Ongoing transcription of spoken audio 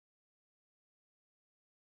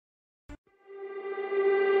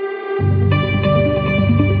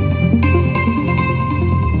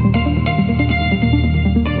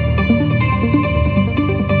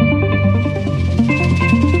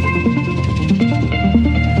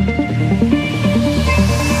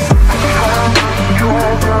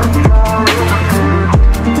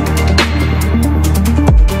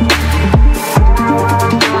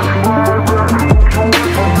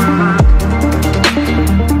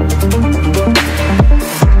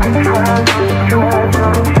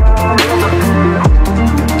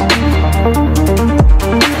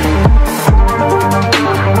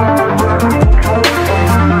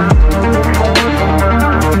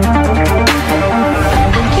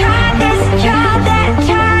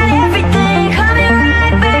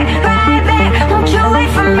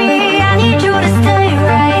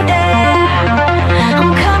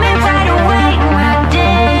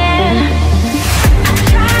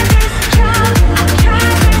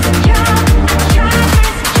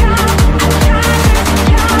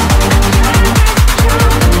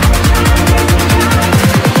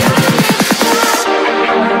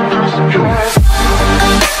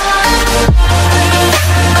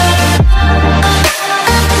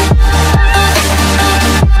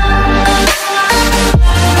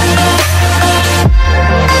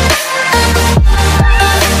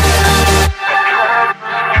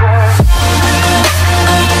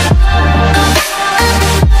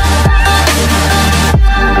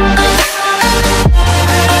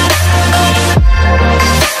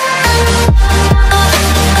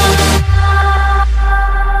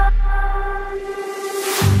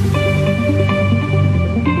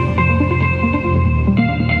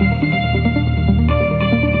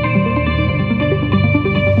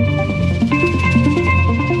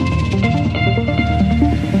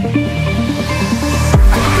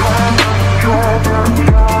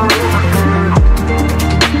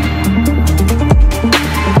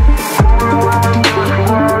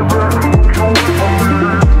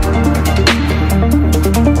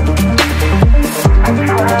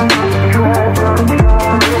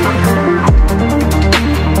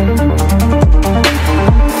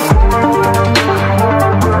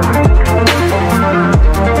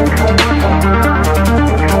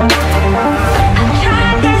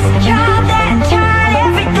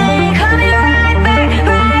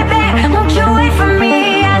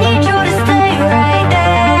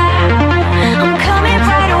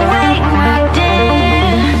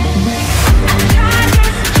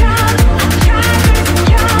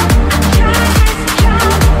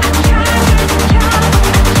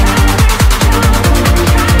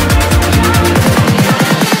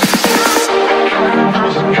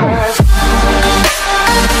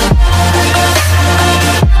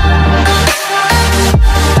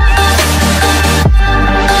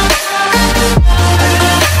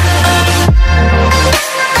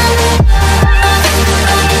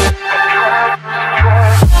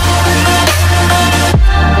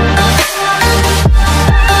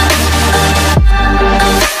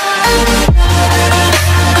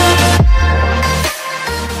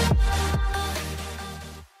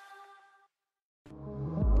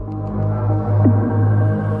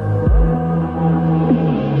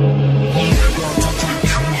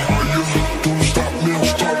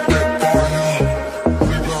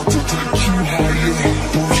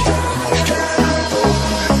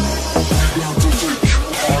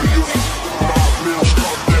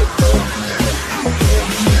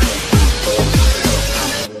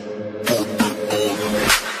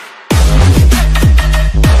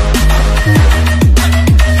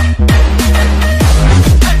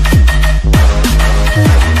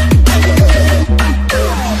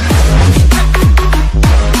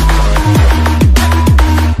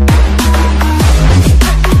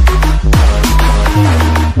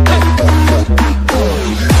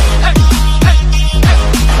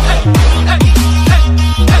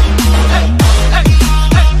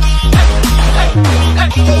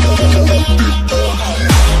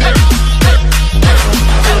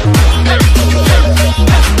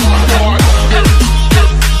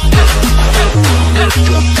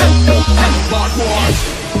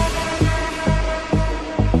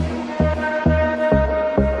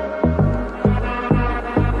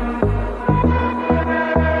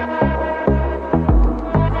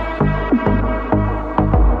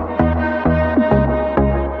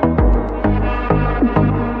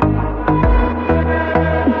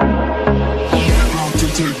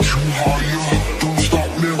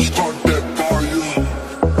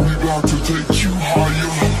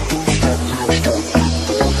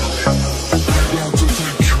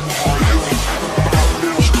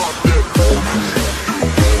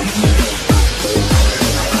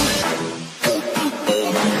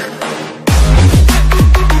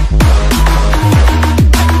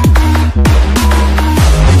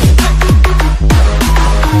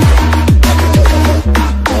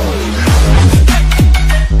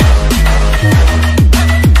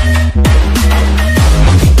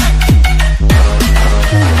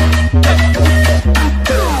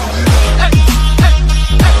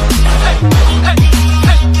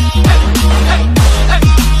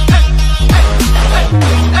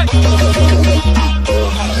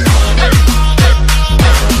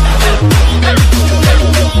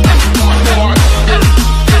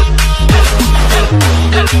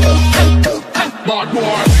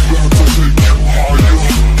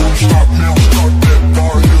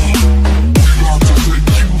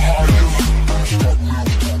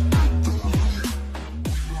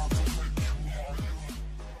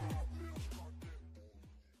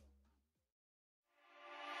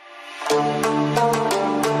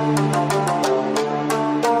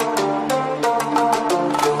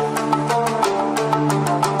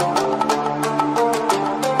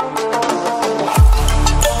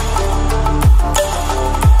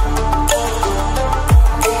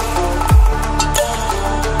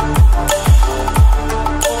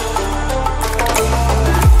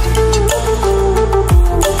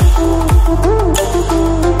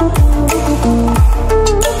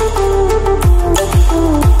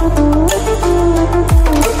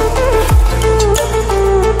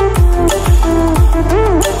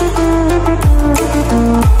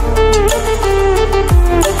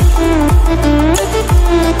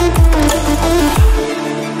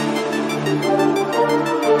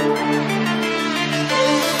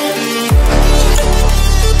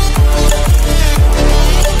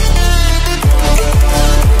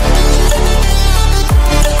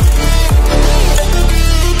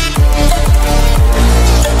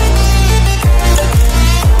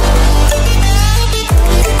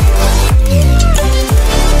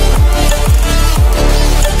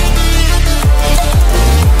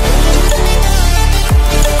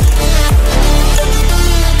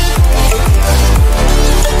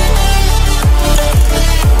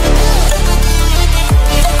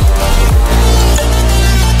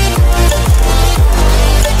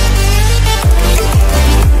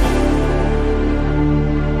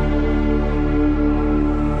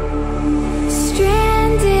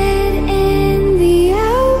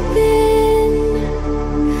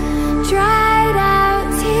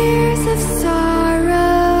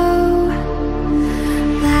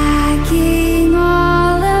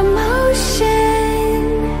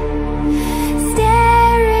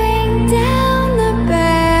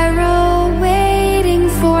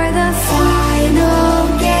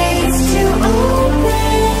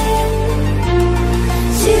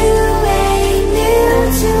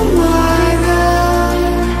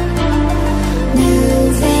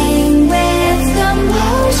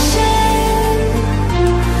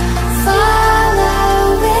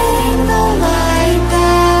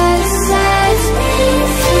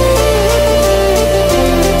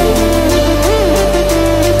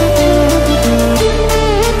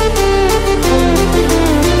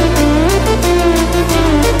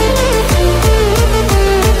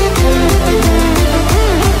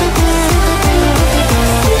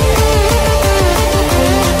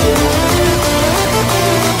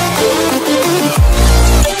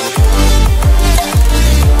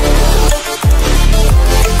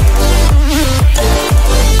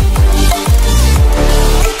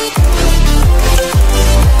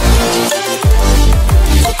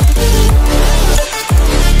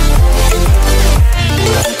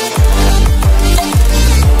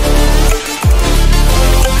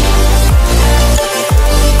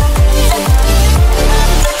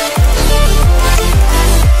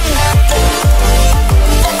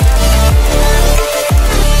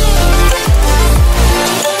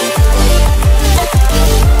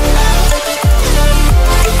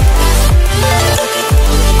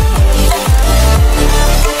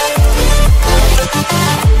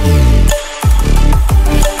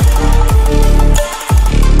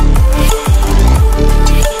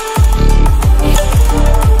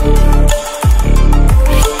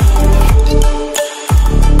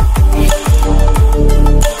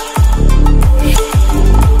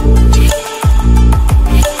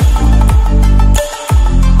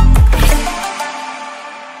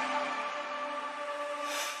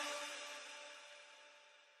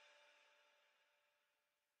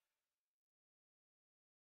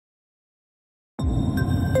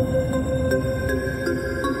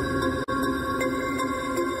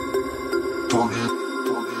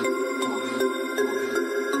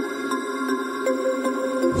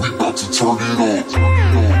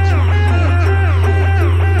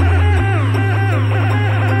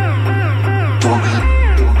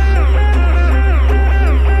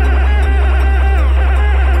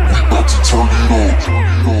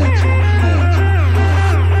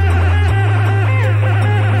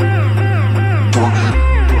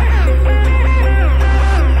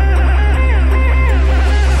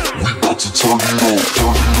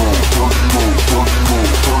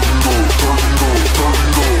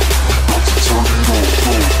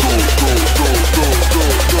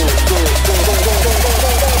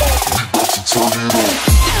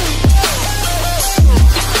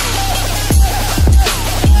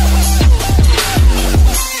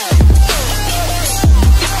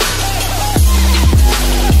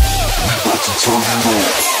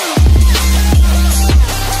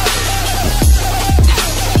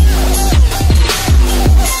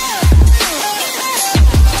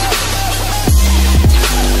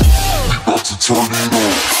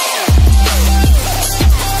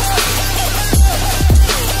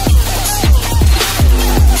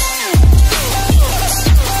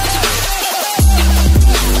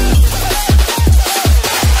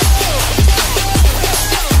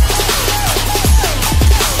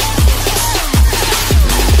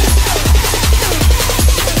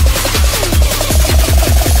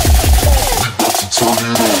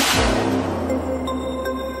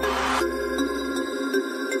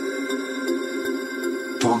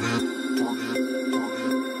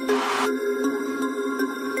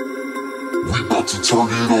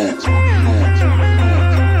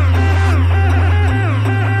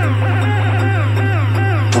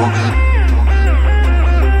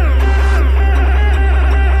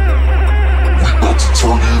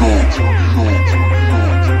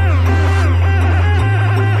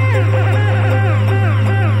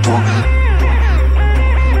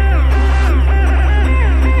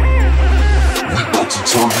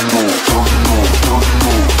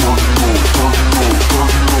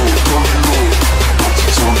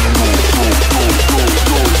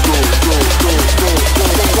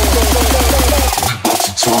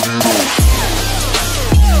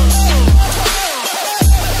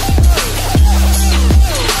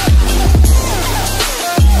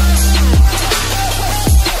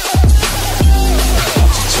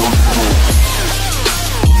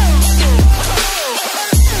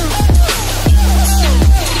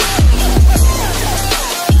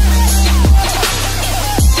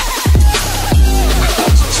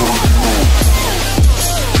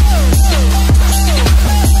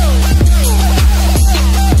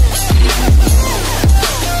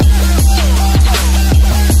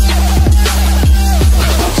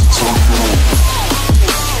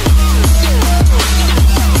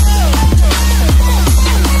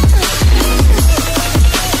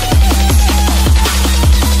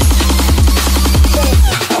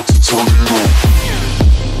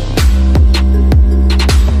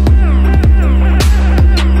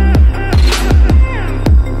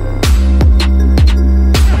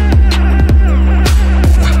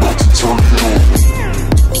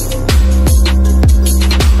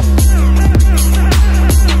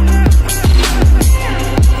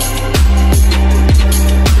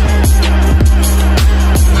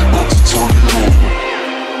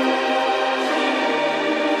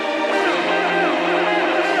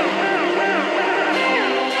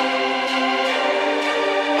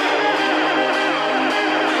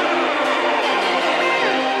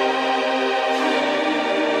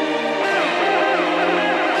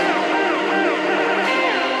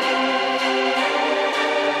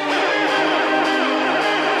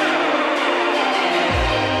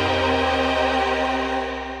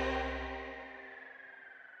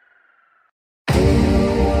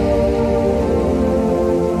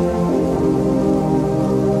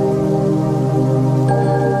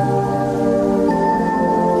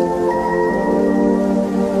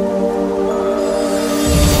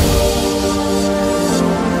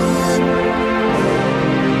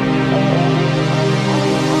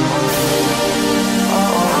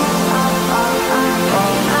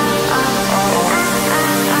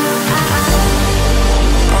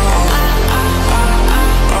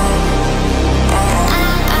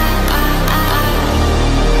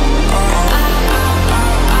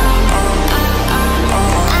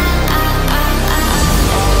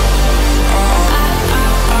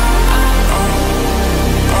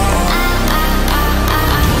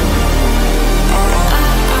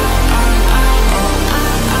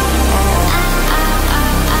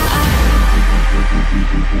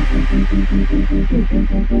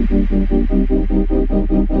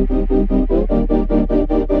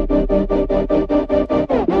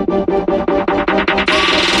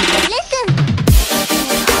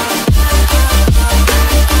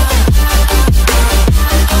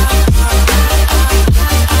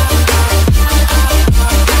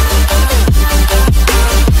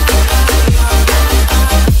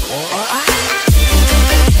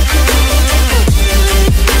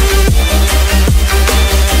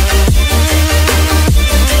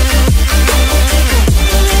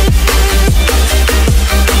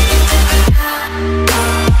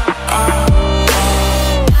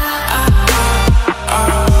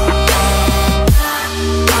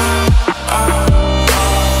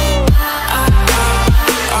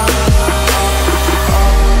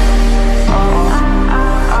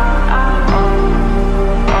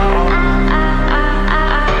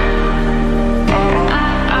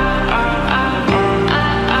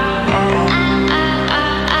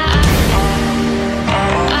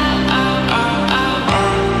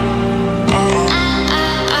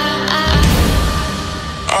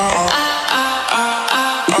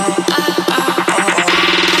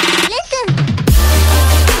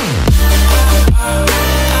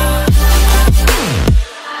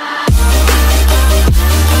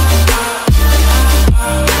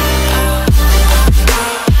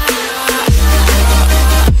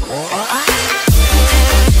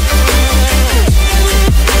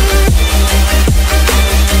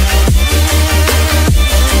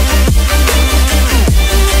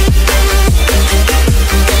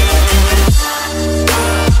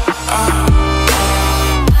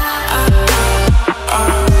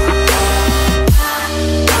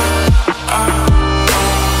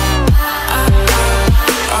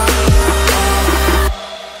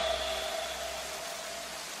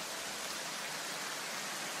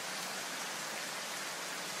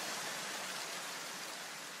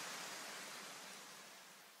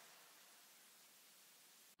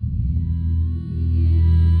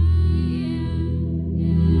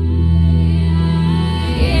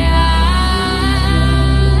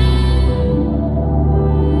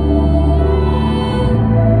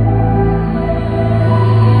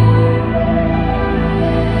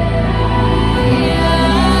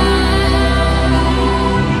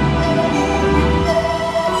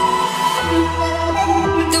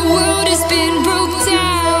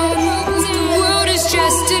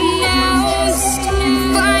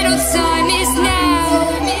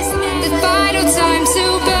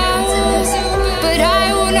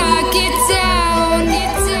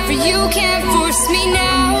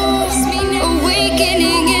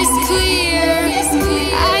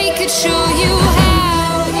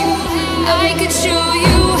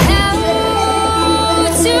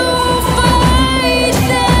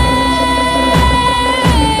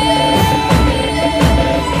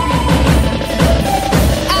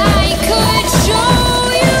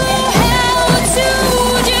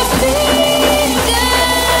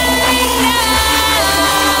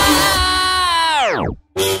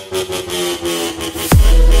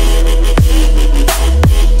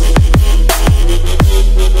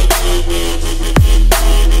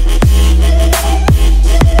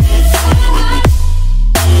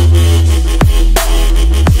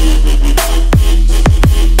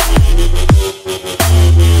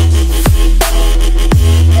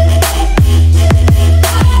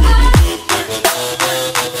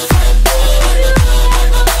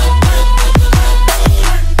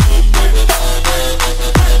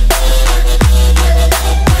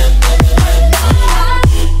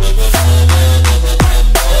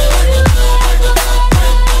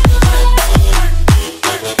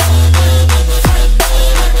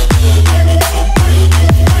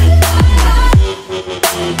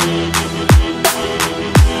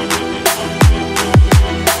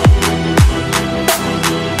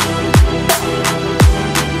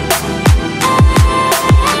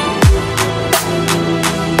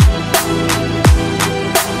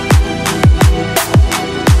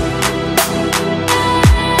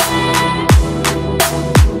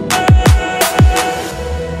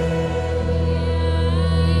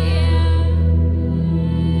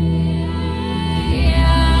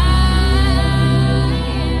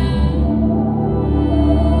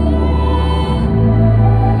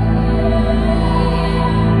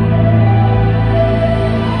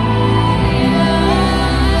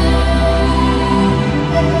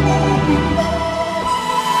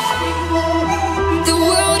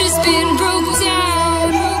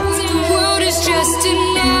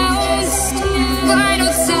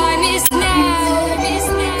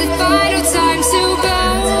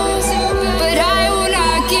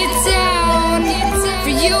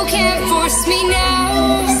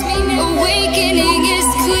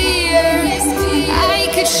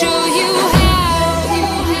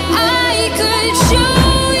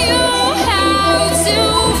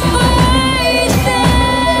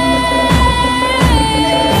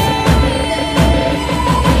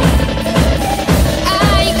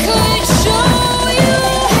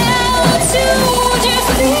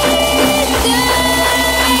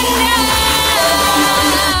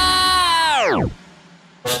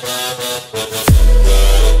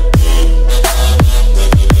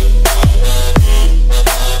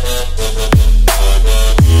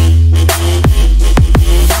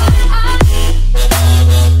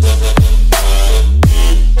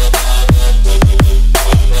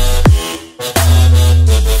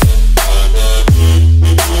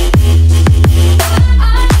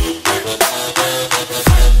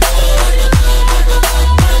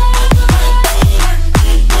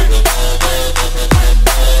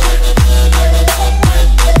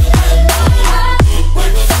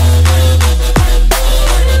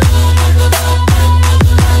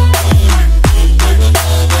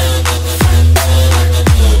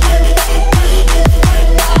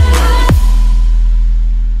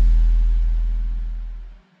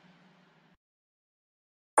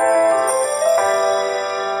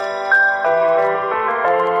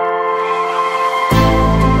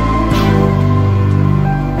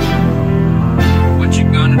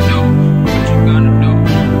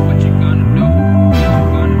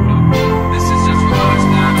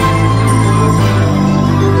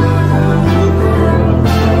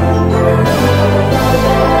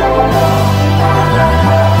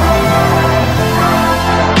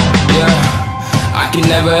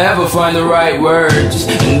never ever find the right words,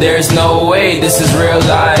 and there's no way this is real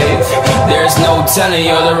life. There's no telling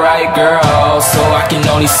you're the right girl, so I can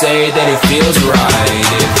only say that it feels right.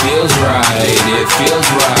 It feels right, it feels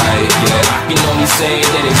right. Yeah, I can only say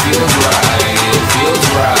that it feels right. It feels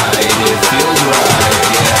right, it feels right.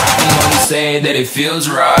 Yeah, I can only say that it feels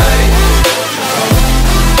right.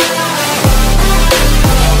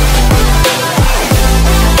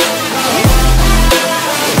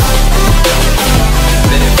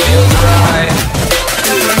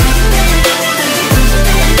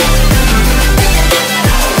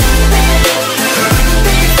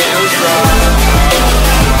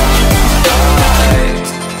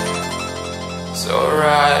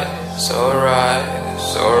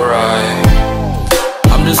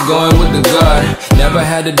 Going with the gut, never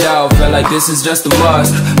had a doubt, felt like this is just a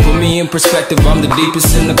must. Put me in perspective, I'm the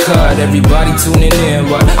deepest in the cut. Everybody tuning in,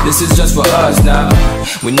 but this is just for us now.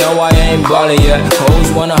 We know I ain't ballin' yet,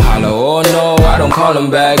 hoes wanna holler, oh no, I don't call them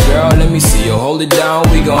back. Girl, let me see you hold it down,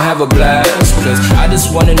 we gon' have a blast. Cause I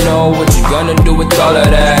just wanna know what you gonna do with all of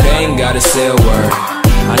that. Ain't gotta say a word,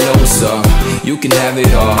 I know what's up, you can have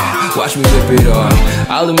it all. Watch me rip it off,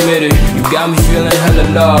 I'll admit it, you got me feeling hella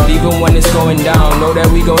loved. Even when it's going down, know that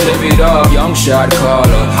we gon' live it up. Young shot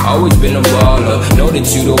caller, always been a baller. Know that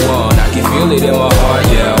you the one, I can feel it in my heart.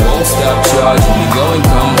 Yeah, I won't stop charging, we go and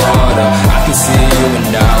come harder. I can see you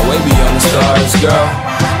and I, way beyond the stars, girl.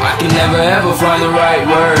 I can never ever find the right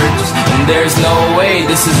words, and there's no way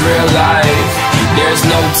this is real life. There's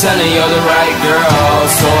no telling you're the right girl,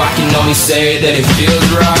 so I can only say that it feels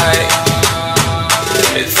right.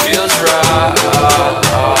 It feels right.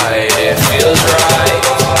 It feels right. It feels right.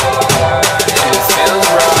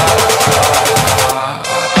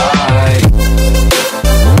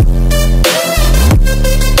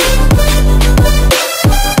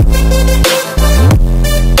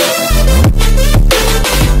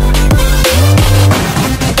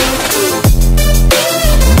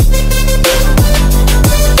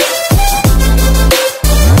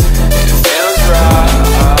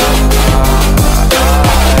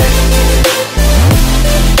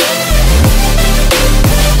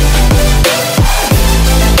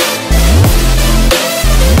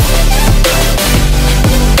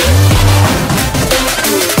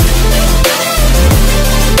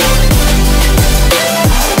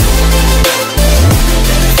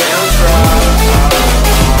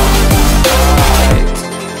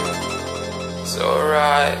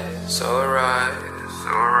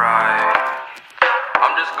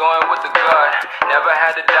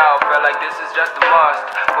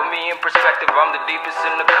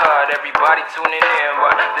 Everybody tuning in,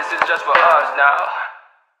 but this is just for us now.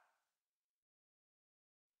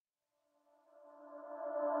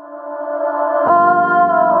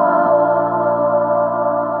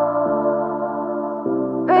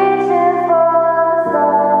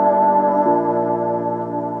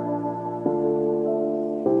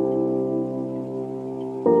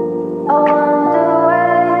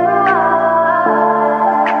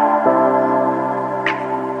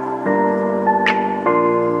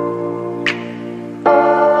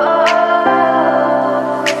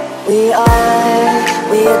 We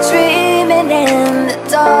are dreaming in the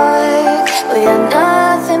dark. We are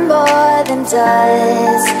nothing more than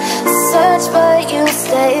dust. Search but you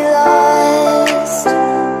stay lost.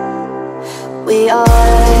 We are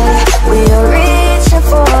reaching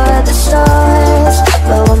for the stars,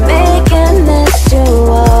 but we're making this too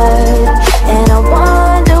hard. And I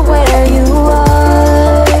wonder where you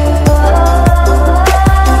are,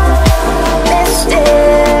 mysterious.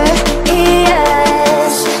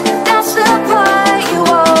 That's the part you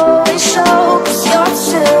always show, 'cause you're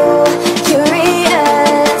too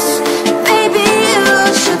curious. Maybe you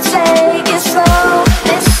should take it slow,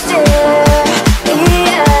 mysterious.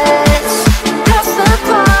 That's the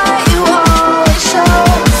part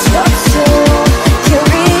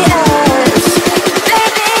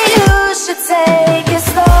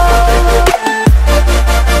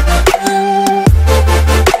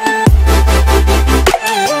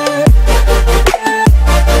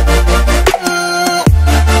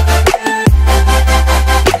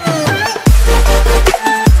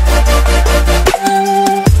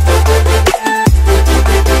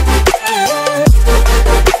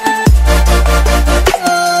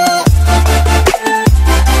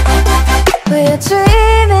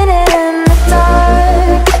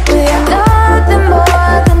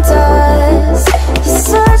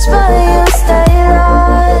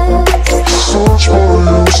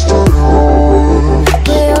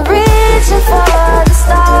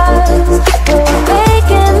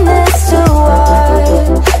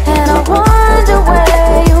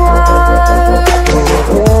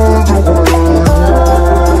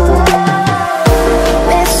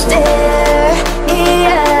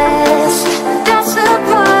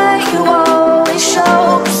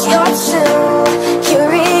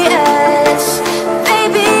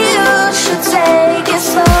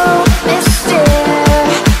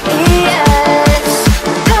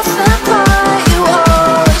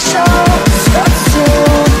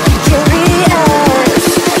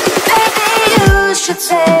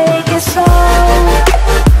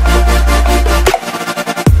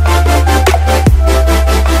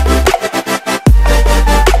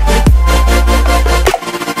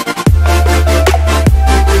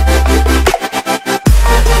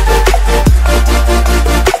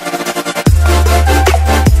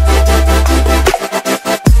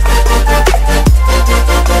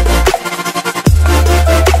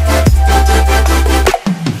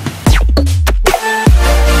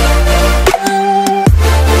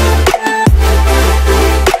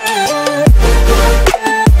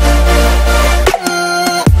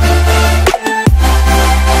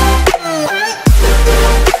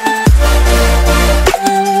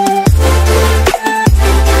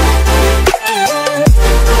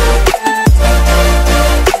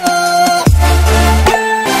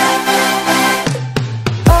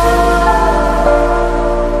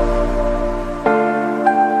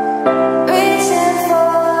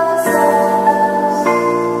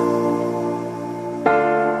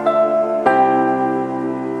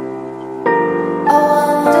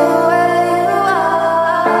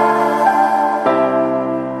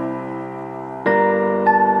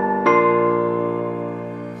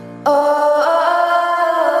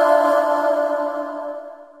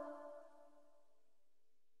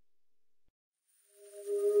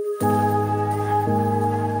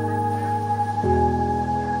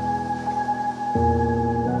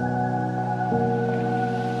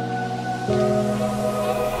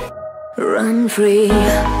run free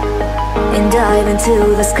and dive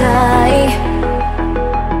into the sky.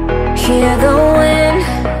 Hear the wind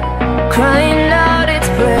crying out its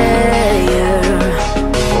prayer.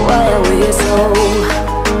 Why are we so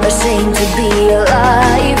ashamed to be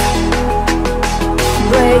alive?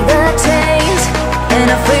 Break the chains and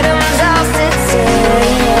our freedom's ours to take.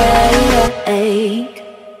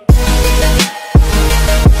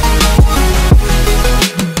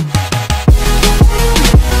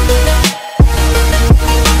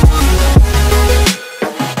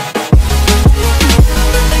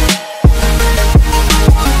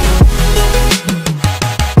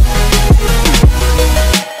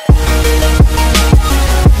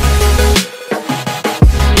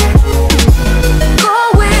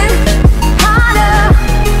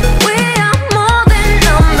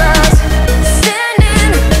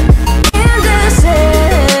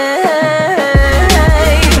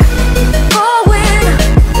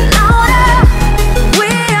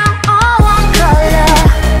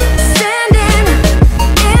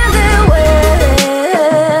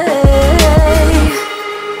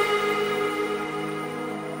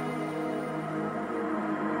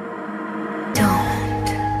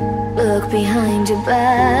 Behind your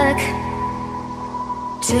back,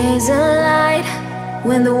 chase a light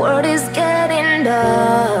when the world is getting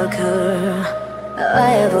darker. I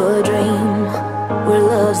have a dream where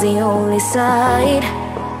love's the only side.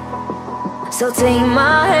 So take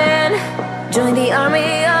my hand, join the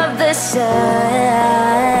army of the shadows.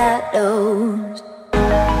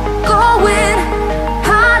 Going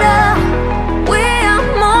harder, we are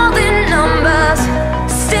more than numbers,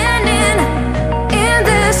 standing in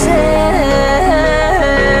the shade.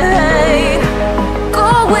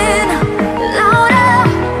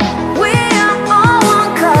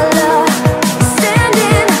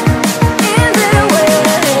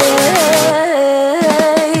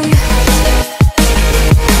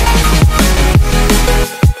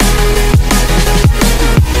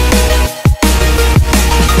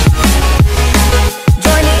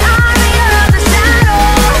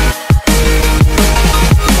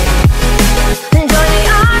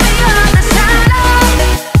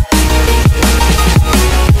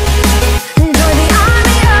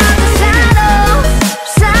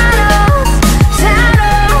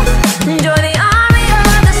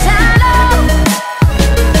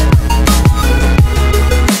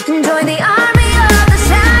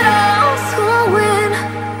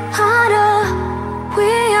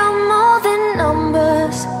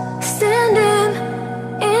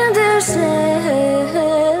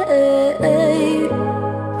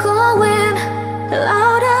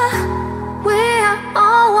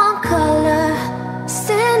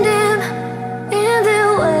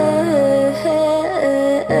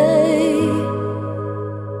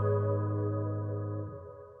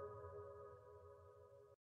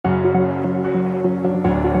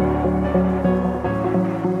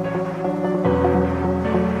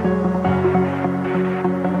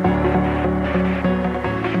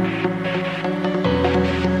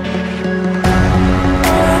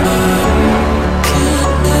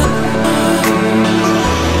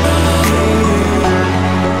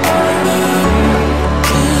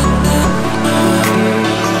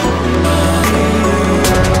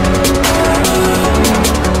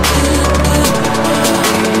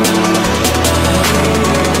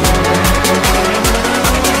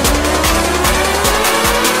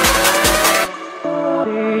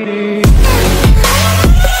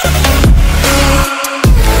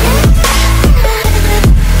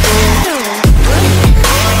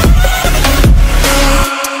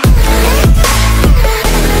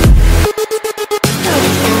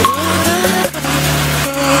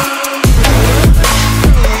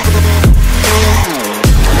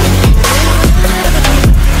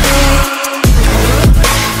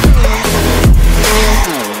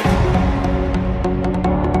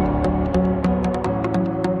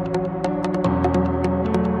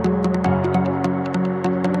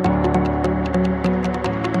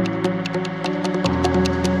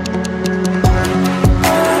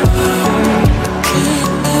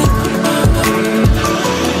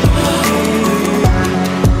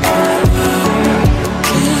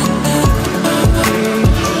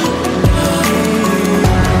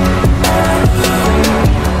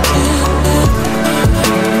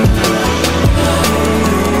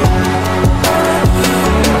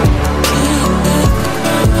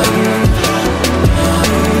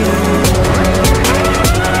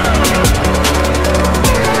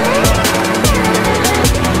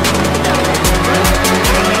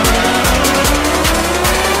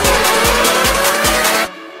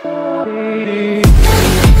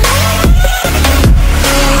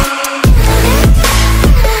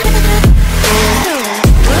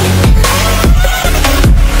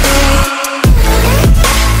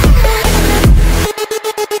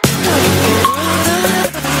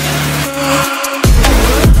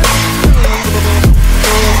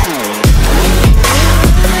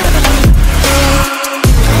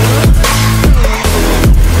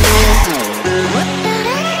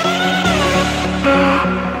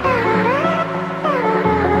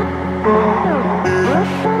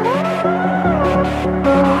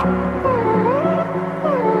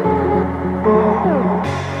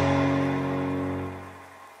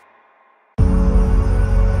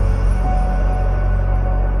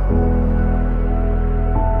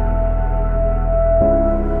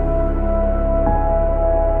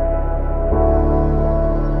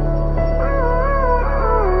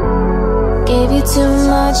 you too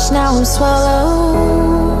much, now I'm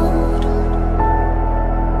swallowed.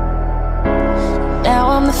 Now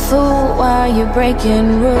I'm the fool while you're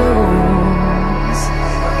breaking rules.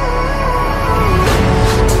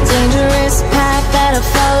 Dangerous path that I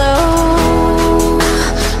follow.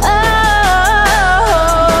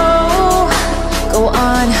 Oh, go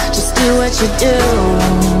on, just do what you do.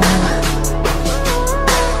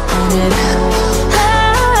 And it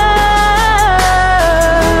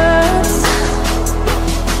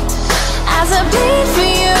bleed for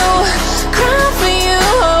you, cry for you,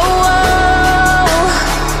 oh, oh.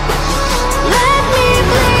 Let me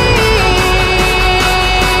bleed.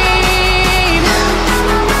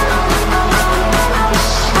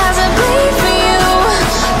 As I bleed for you,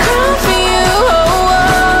 cry for you, oh, oh.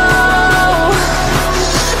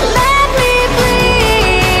 Let me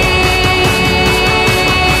bleed.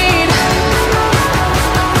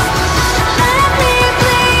 Let me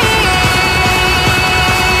bleed.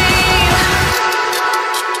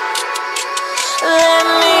 Let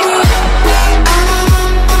me.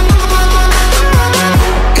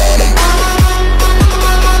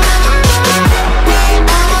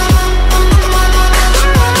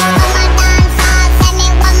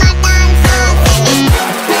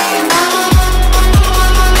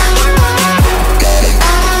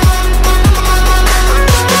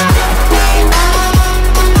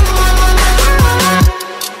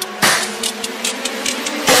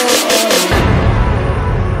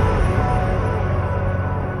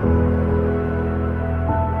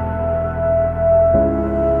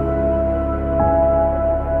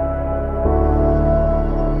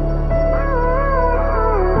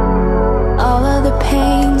 All of the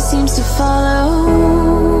pain seems to follow,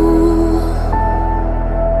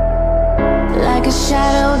 like a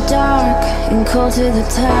shadow dark and cold to the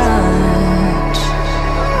touch.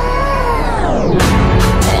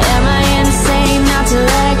 Am I insane not to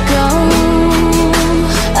let go?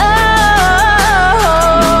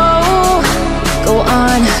 Oh, go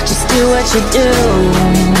on, just do what you do.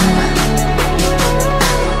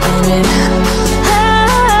 And it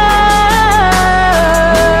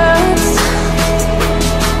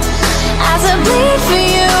as I bleed for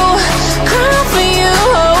you, cry for you,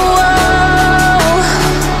 oh, oh.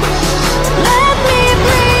 Let me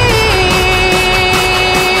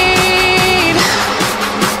bleed.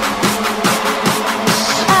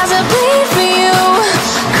 As I bleed for you,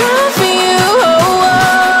 cry for you, oh,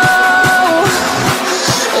 oh.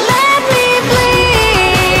 Let me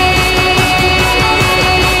bleed.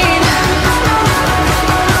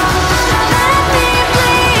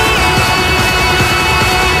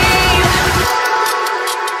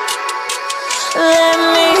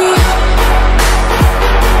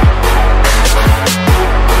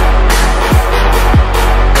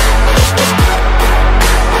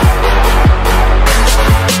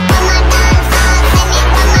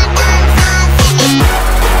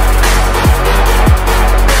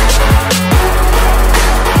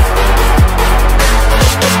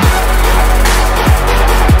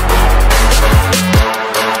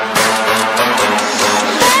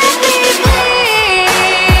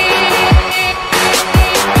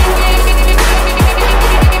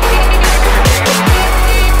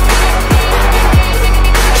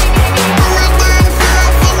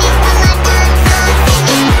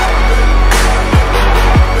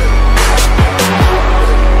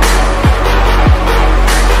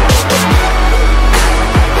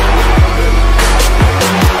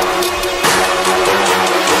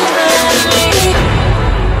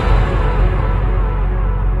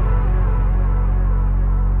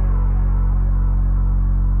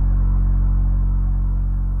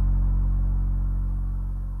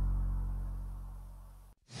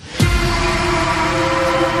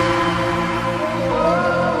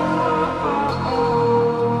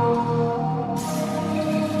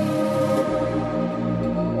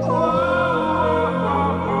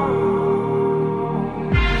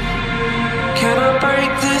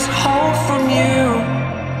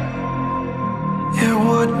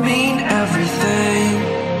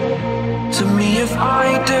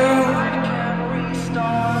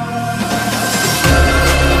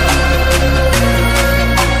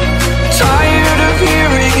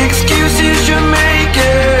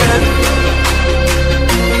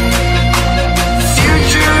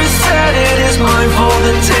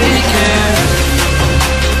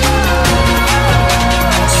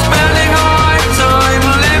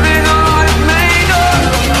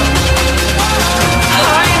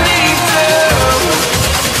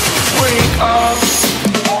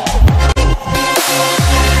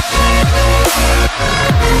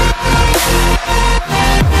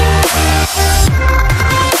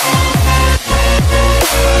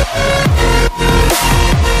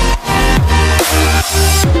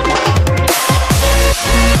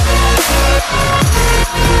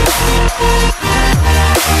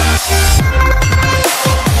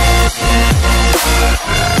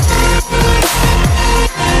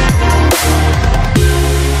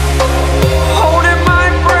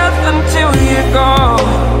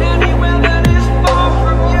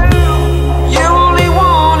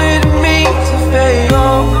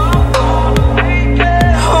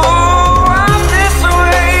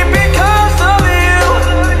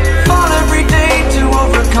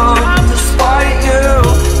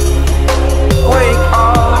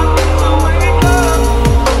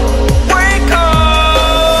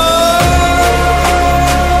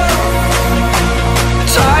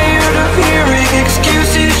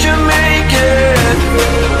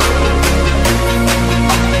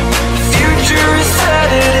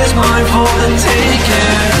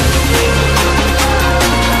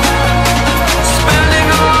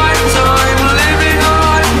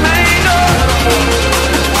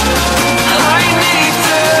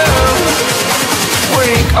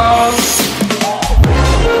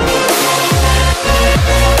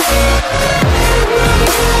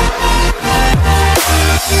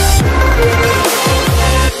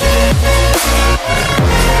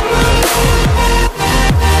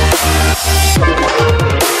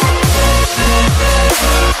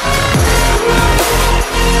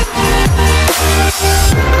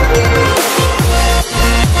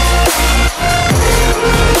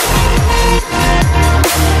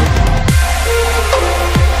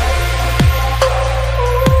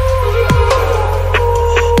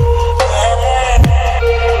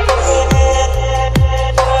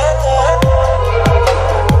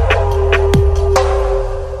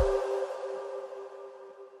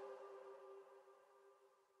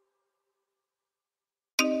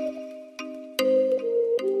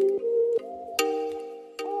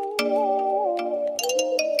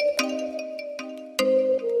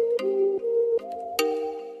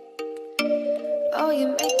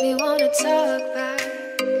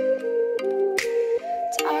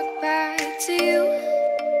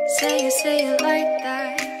 say it like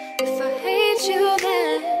that. If I hate you,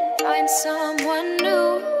 then find someone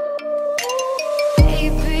new.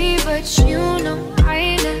 Baby, but you know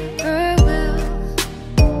I never will.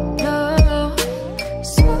 No,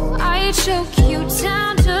 so I choke you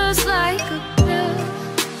down just like a pill.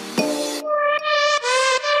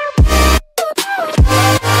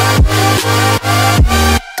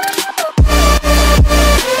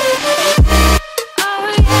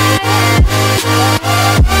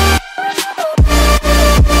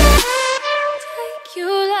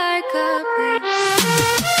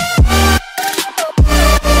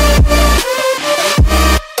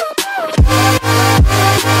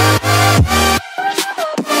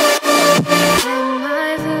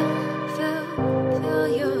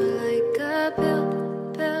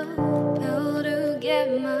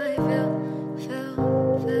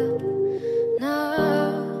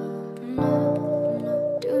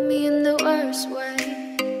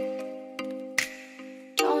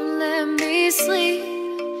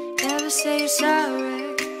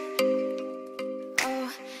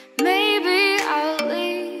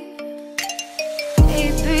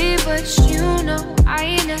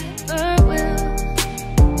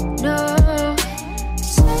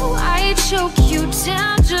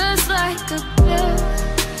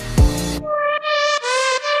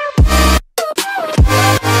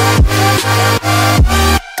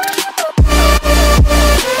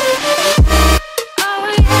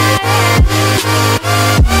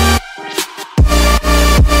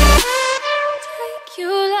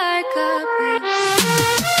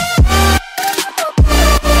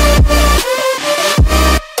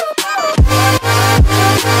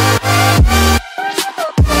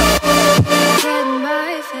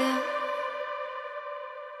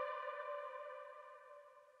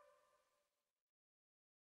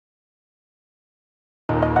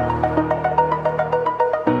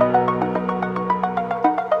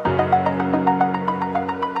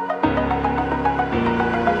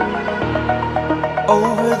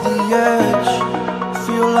 Over the edge,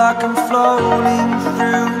 feel like I'm floating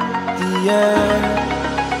through the air.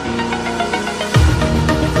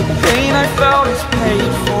 The pain I felt is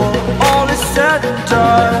paid for, all is said and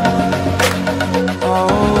done.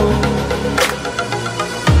 Oh,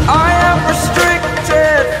 I am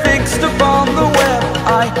restricted, fixed upon the web.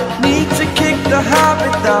 I need to kick the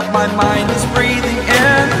habit that my mind is breathing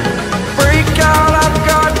in. Break out, I've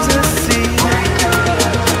got to see.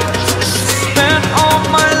 Spent all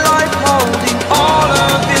my life holding all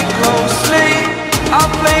of it closely. I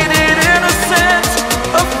played it innocent,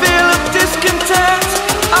 a feel of discontent.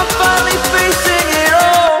 I'm finally facing it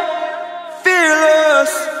all,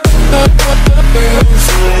 fearless.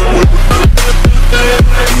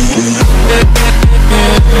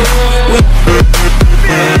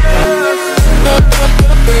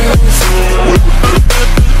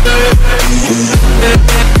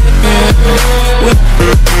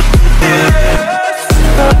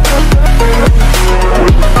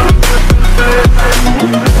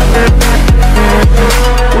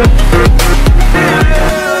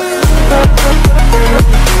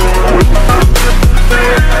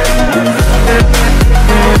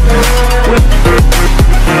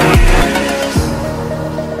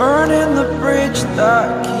 Burning the bridge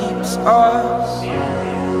that keeps us.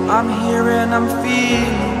 I'm here and I'm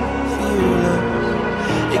feeling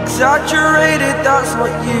fearless. Exaggerated, that's what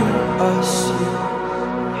you assume.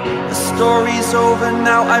 The story's over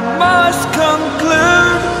now, I must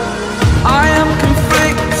conclude. I am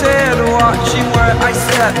conflicted, watching where I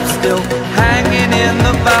step still, hanging in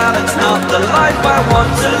the balance. Not the life I want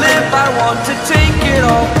to live, I want to take it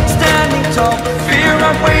all. Standing tall, fear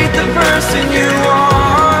I weighed the person you are.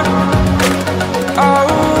 Oh,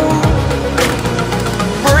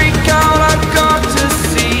 break out, I've got to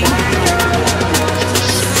see.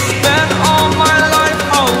 Spent all my life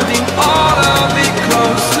holding all of it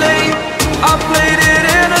closely. I played it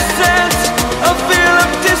innocent, a feel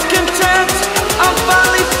of discontent. I'm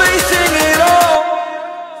finally facing it all,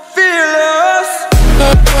 fearless.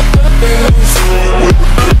 Fearless.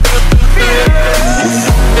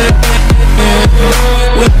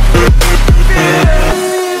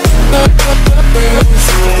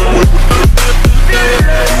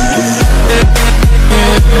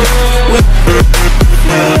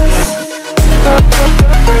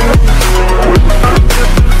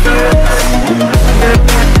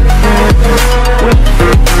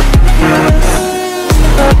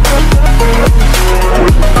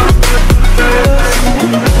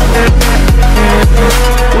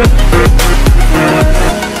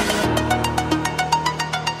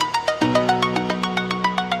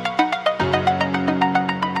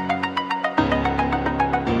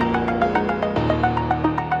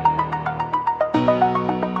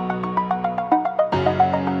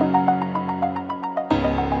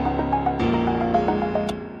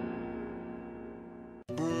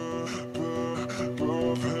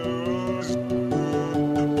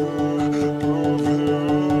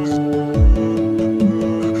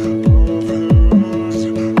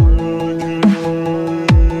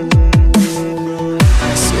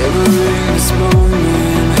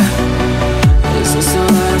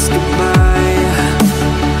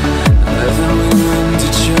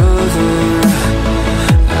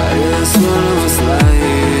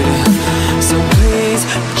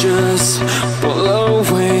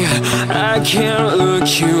 can't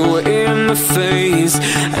look you in the face.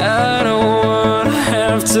 I don't wanna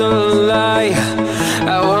have to lie.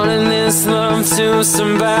 I wanted this love to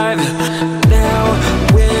survive. Now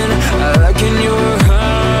when I look in your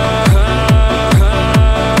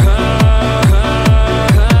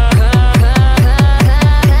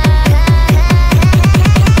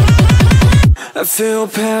I feel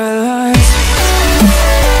paralyzed.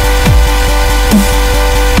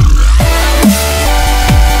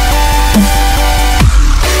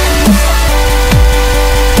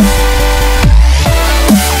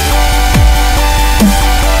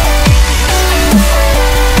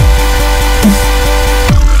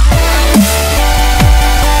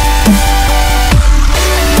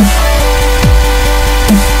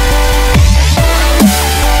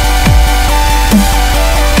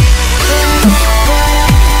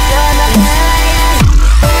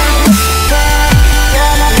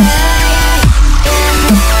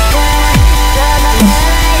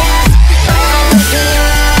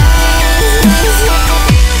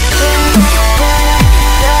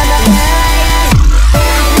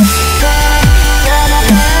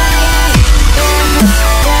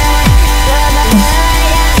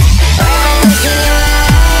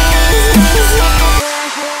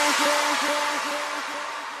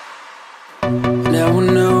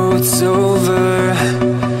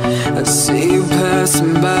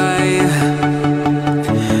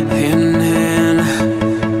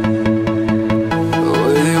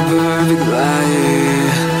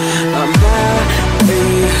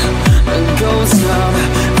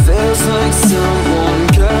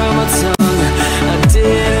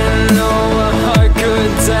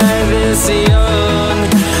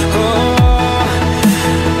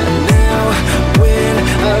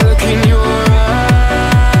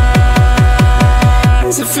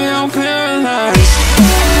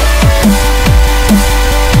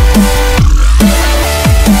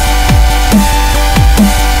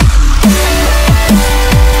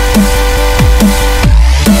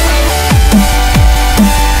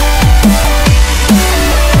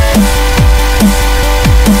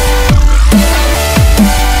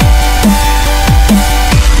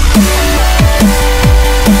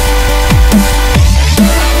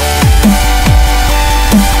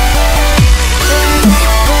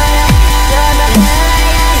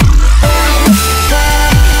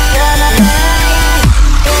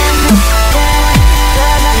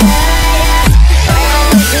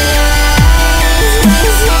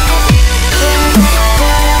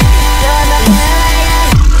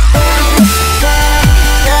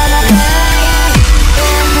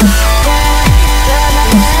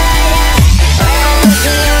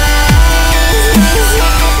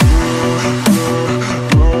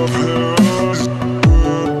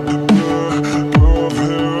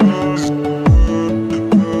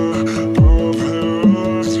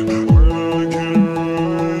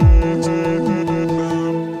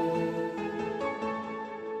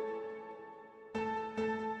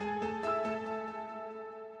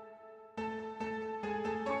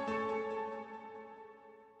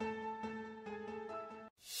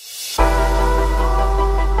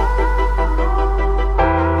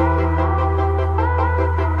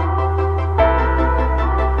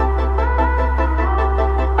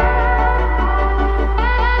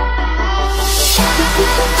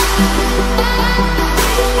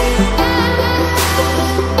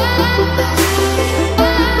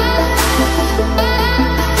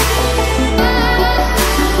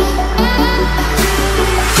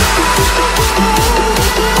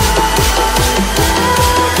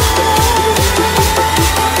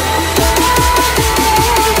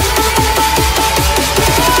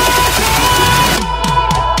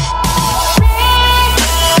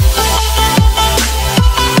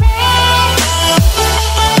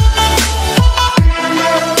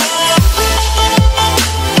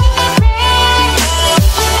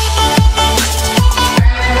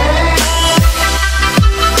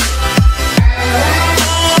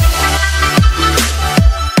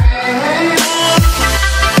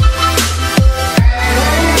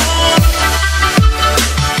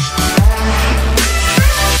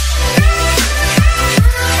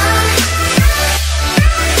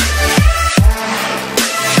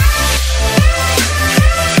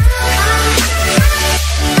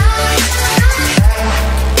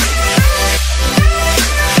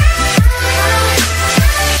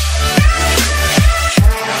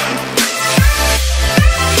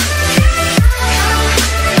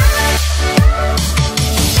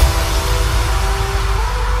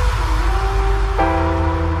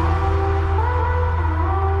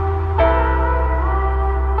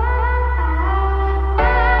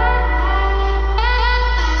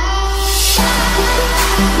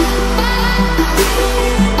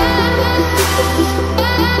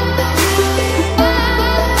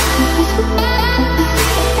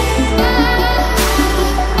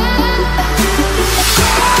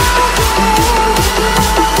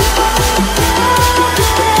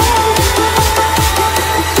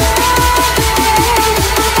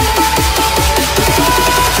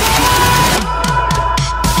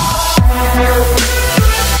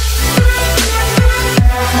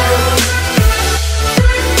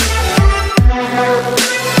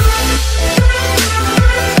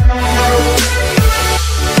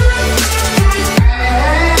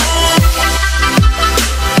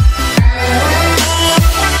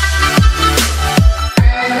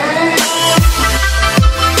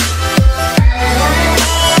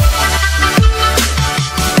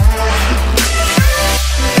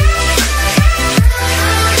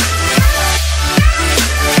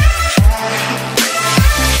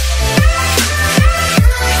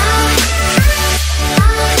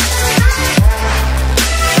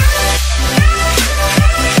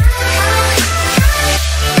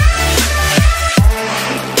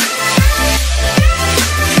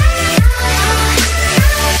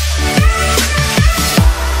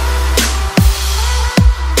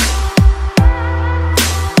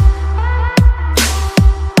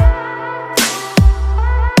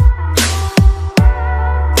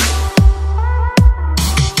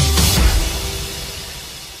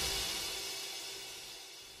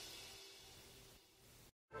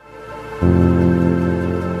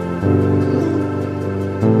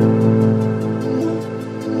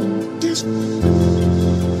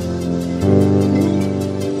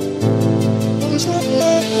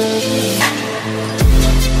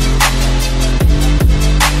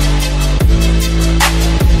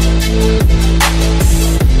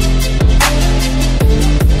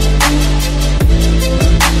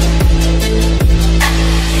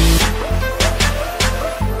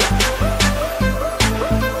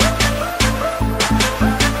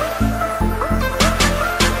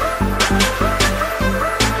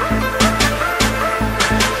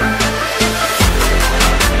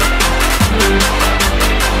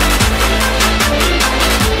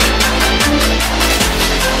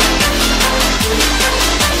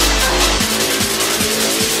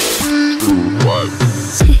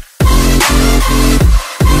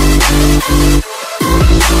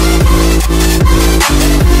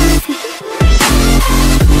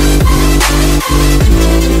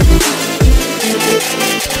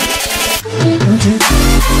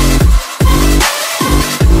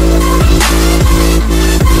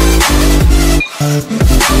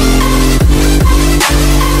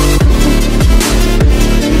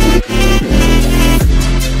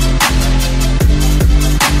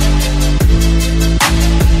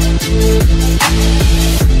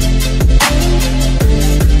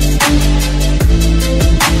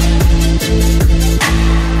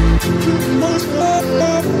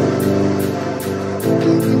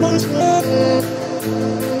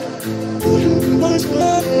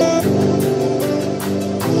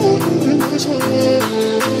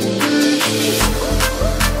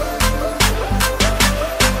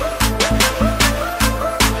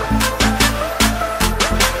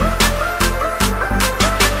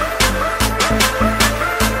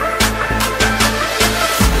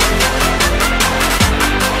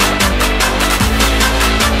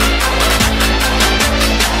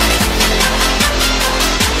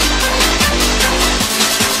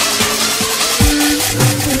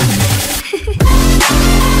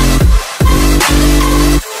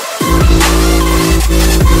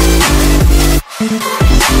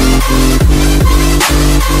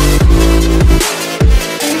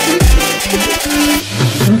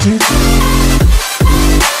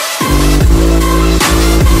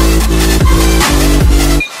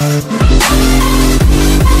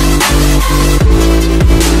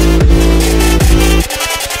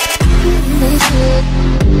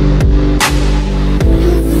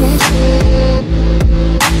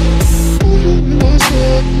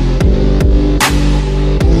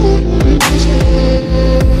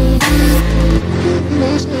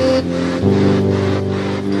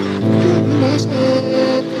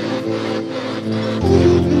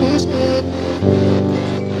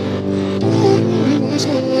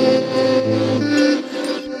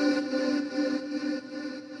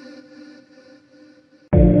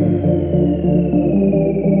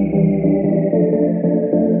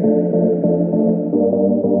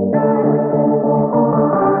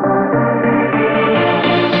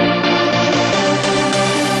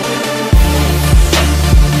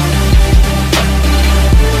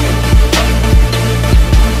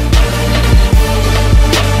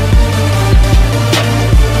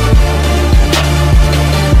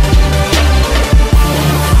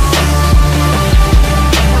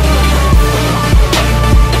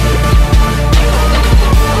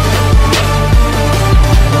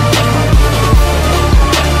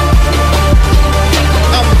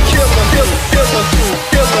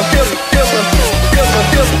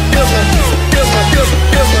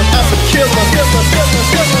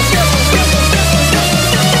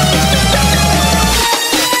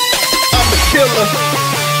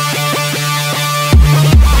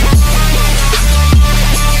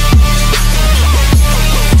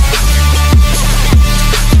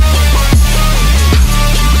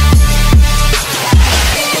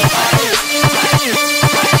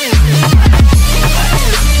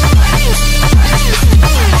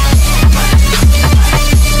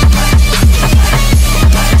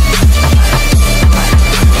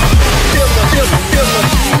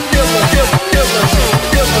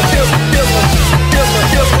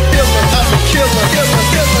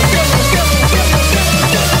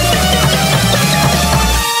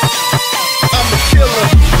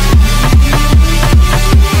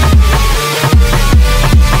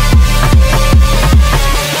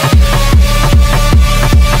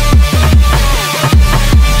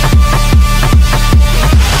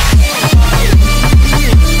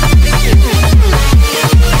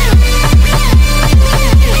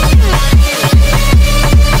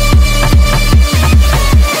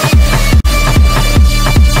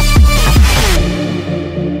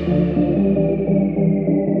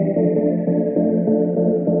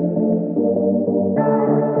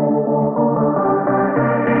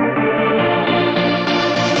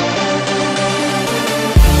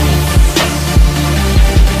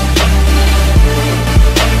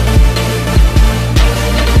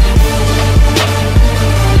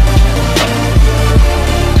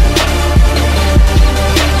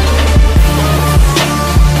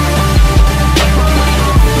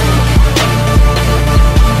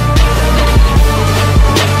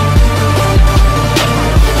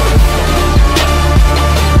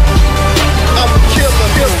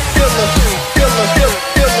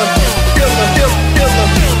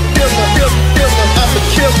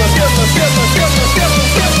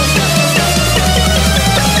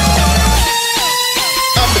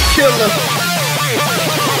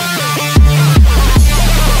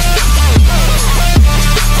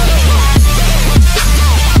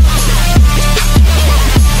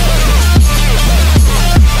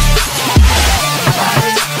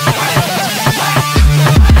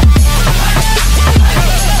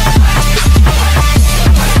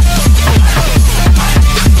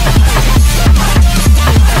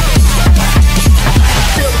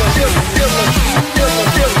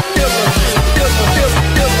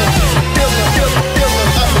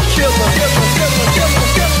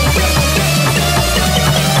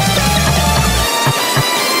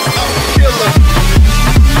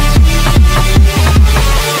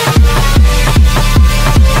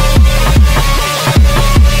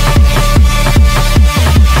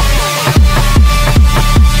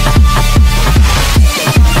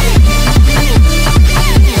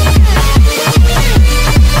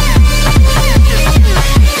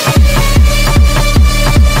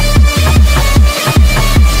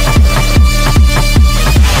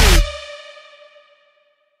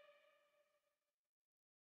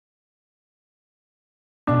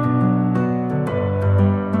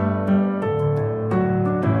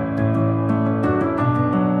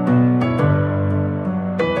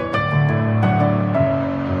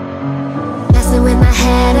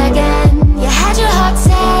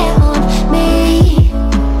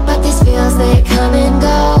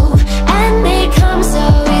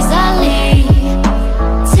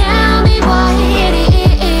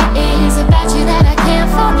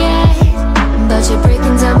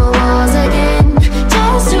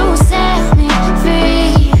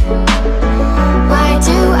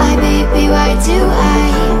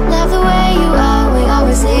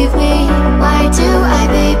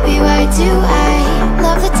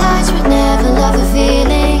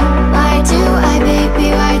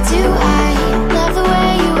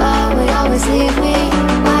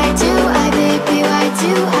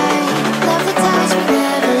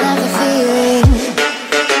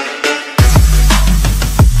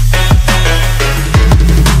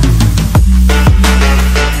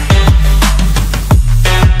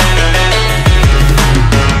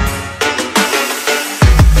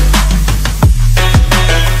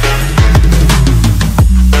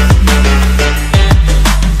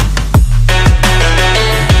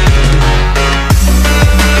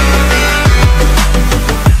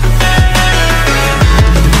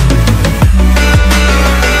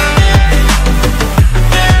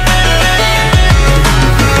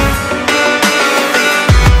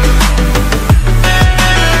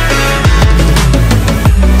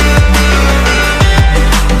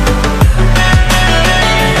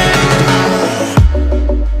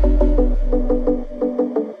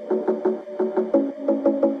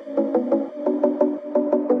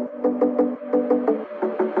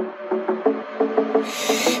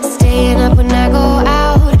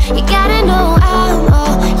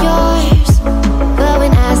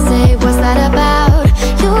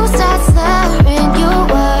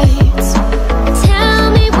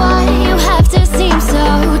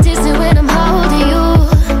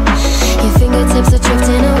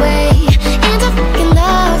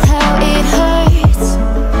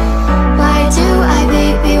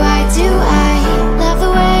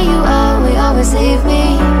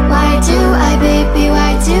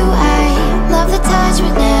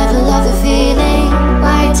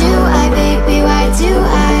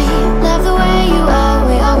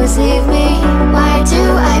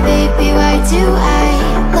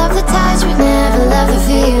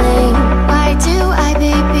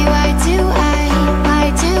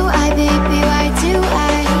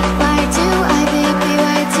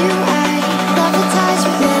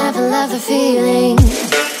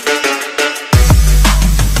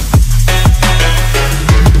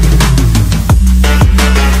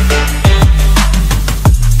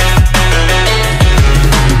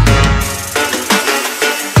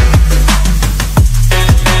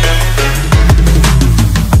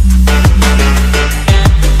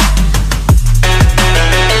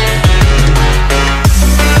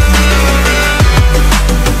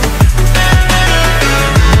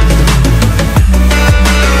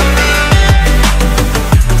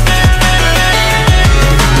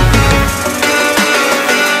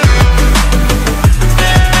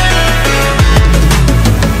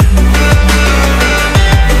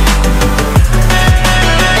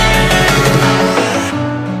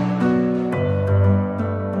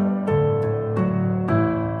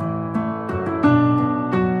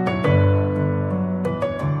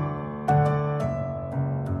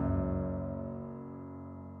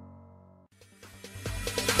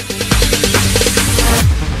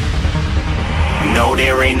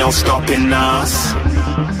 no stopping us.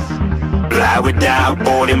 Fly without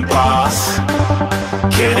boarding pass.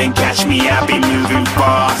 Couldn't catch me, I'll be moving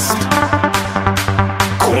fast.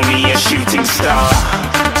 Call me a shooting star.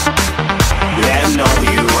 Let them know who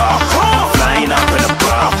you are. Flying up in a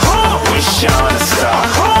bar. Wish on a star.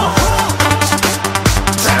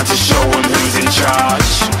 Time to show them who's in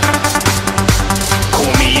charge.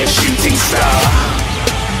 Call me a shooting star.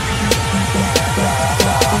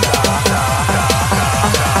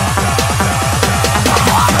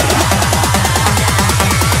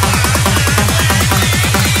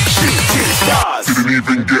 Didn't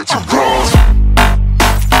even get to cross.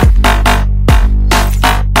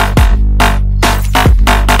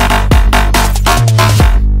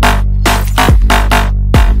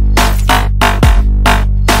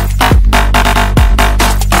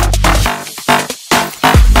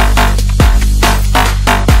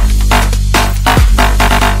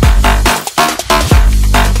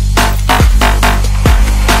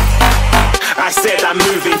 I said I'm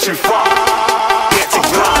moving too far. Get to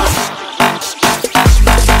glass.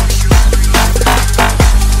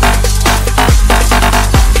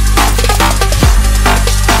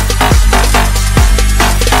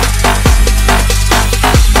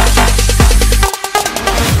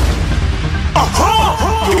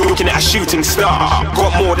 Looking at a shooting star.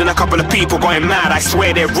 Got more than a couple of people going mad. I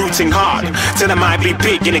swear they're rooting hard. Tell them I'd be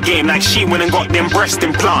big in the game like she went and got them breast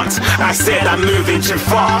implants. I said I'm moving too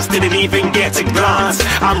fast. Didn't even get to glance.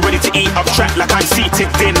 I'm ready to eat up track like I'm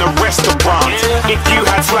seated in a restaurant. If you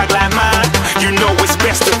had swag like mine, you know it's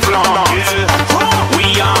best to flaunt.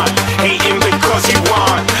 We aren't hating because you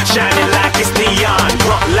aren't. Shining like it's neon.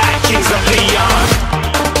 Rock like kings of Leon.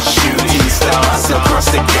 Shooting stars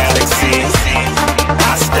across the galaxy.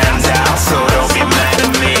 I stand out, so don't be mad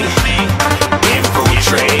at me.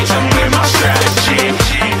 Infiltrate, I'm with my strategy.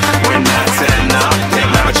 When I turn up, then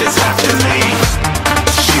I just have to leave.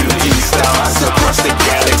 Shooting stars across the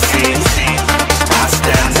galaxy. I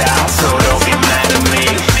stand out, so don't be mad at me.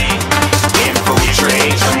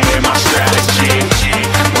 Infiltrate, I'm with my strategy.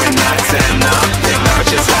 When I turn up, then I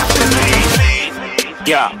just have to leave.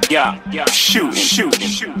 Yeah, shooting. Yeah, shooting.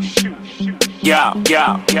 Yeah,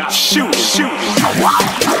 shooting.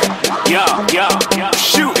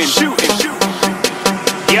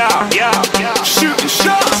 Yeah, shooting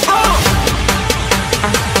shots.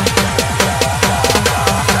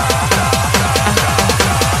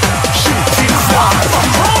 Shooting stars.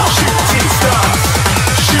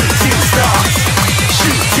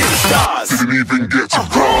 Shooting stars. Didn't even get to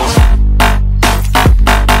cross.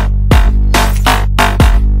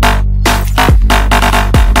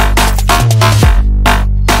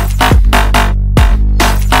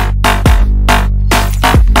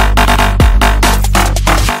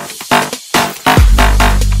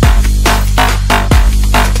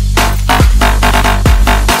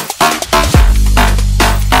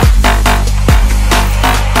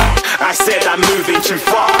 I said I'm moving too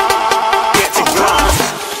far.